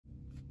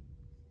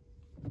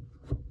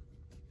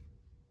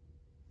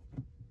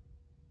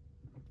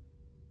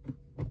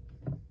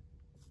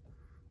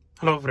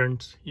Hello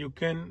friends, you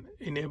can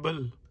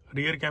enable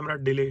rear camera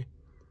delay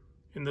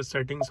in the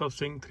settings of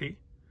Sync 3.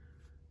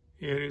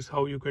 Here is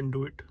how you can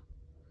do it.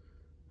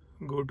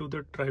 Go to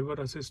the driver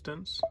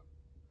assistance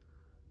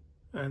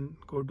and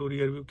go to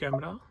rear view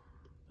camera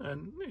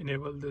and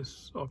enable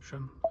this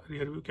option,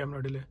 rear view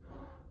camera delay.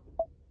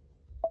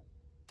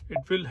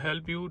 It will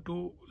help you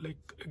to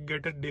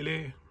get a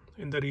delay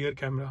in the rear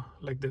camera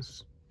like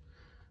this.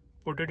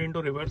 Put it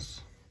into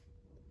reverse.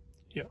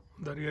 Yeah,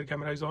 the rear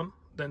camera is on.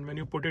 Then when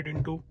you put it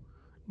into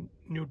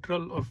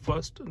neutral or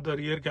first, the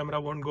rear camera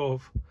won't go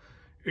off.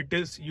 It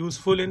is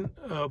useful in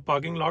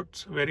parking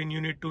lots wherein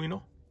you need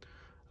to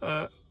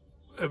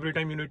every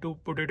time you need to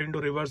put it into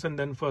reverse and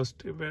then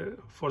first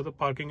for the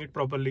parking it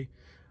properly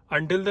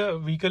until the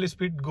vehicle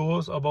speed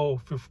goes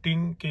above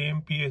 15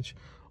 km/h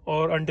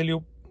or until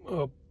you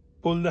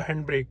pull the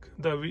handbrake.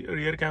 The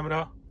rear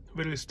camera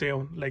will stay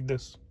on like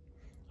this.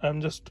 I'm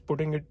just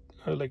putting it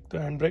like the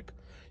handbrake.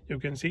 You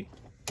can see,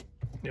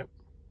 yeah,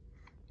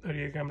 the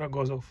rear camera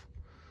goes off.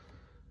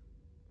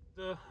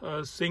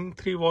 The Sync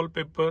 3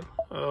 wallpaper,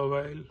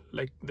 while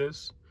like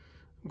this,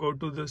 go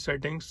to the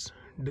settings,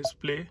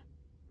 display,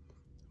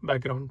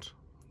 backgrounds.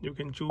 You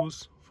can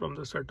choose from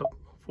the set of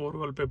 4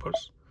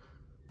 wallpapers.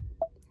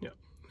 Yeah,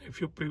 if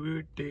you preview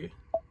it day,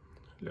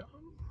 yeah,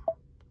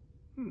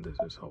 this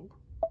is how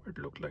it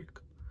look like.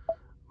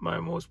 My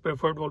most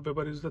preferred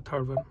wallpaper is the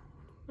third one,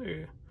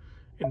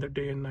 in the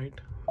day and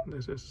night.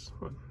 This is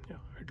one. Yeah,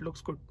 it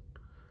looks good.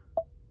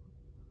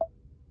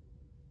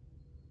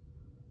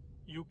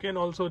 You can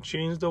also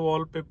change the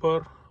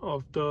wallpaper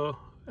of the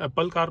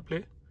Apple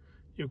CarPlay.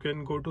 You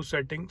can go to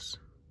settings,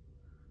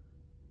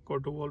 go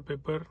to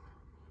wallpaper,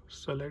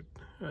 select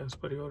as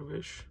per your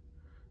wish.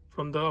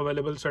 From the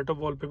available set of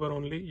wallpaper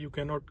only, you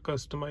cannot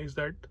customize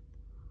that.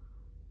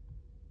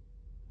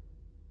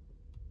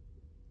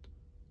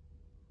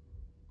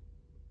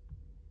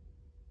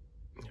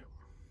 Yeah.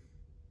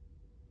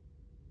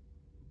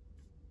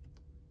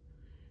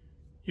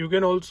 You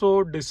can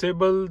also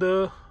disable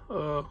the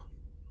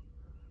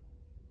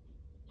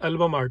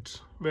album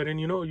arts, wherein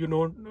you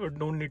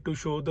don't need to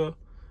show the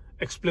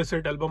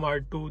explicit album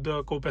art to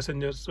the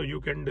co-passengers, so you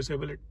can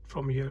disable it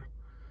from here.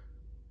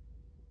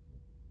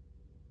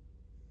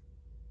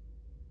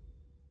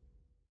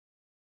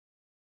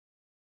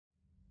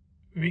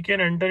 We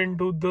can enter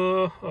into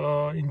the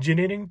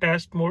engineering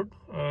test mode.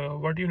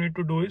 What you need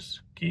to do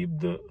is keep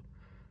the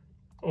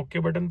OK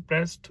button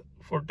pressed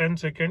for 10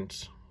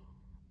 seconds.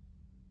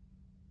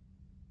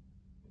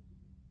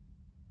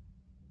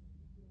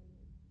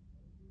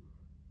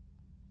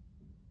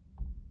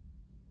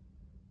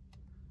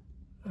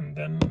 And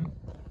then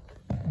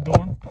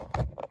don't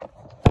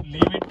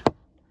leave it.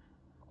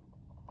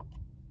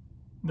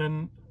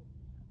 Then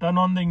turn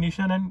on the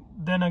ignition and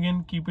then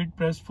again keep it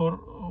pressed for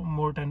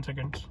more 10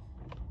 seconds.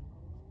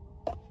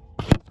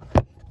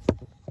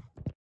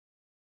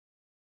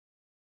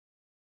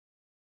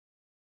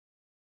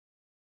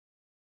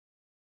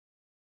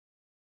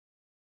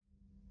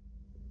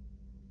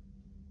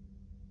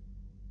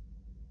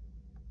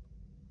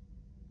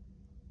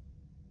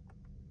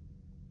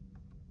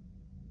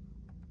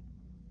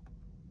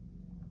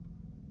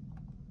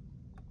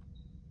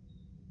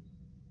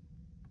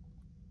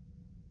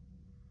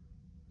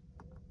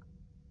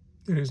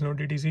 There is no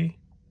DTC.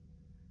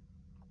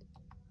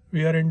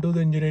 We are into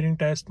the engineering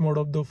test mode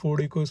of the Ford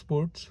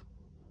Ecosports,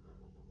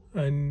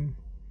 and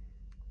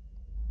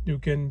you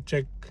can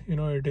check,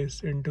 it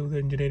is into the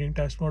engineering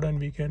test mode, and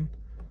we can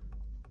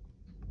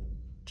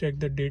check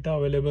the data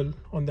available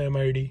on the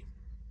MID.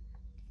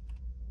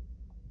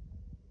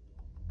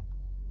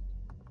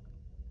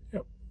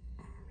 Yep,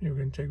 you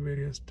can check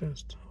various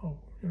tests, how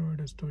it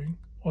is doing.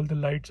 All the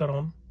lights are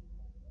on.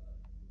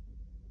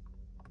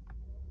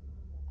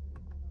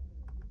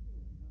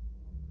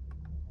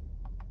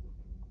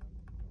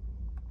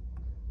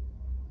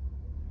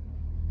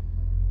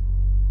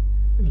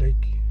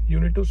 You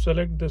need to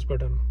select this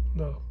button,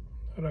 the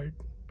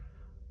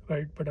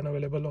right button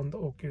available on the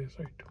OK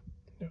side.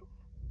 Yeah,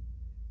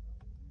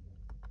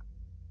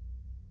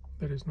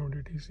 there is no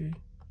DTC.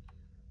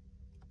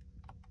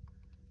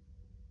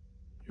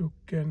 You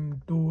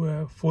can do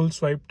a full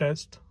swipe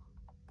test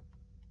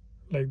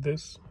like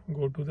this.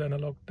 Go to the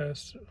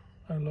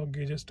analog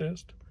gauges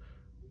test,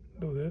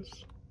 do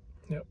this.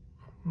 Yeah,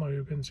 now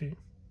you can see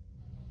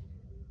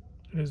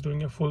it is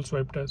doing a full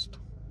swipe test.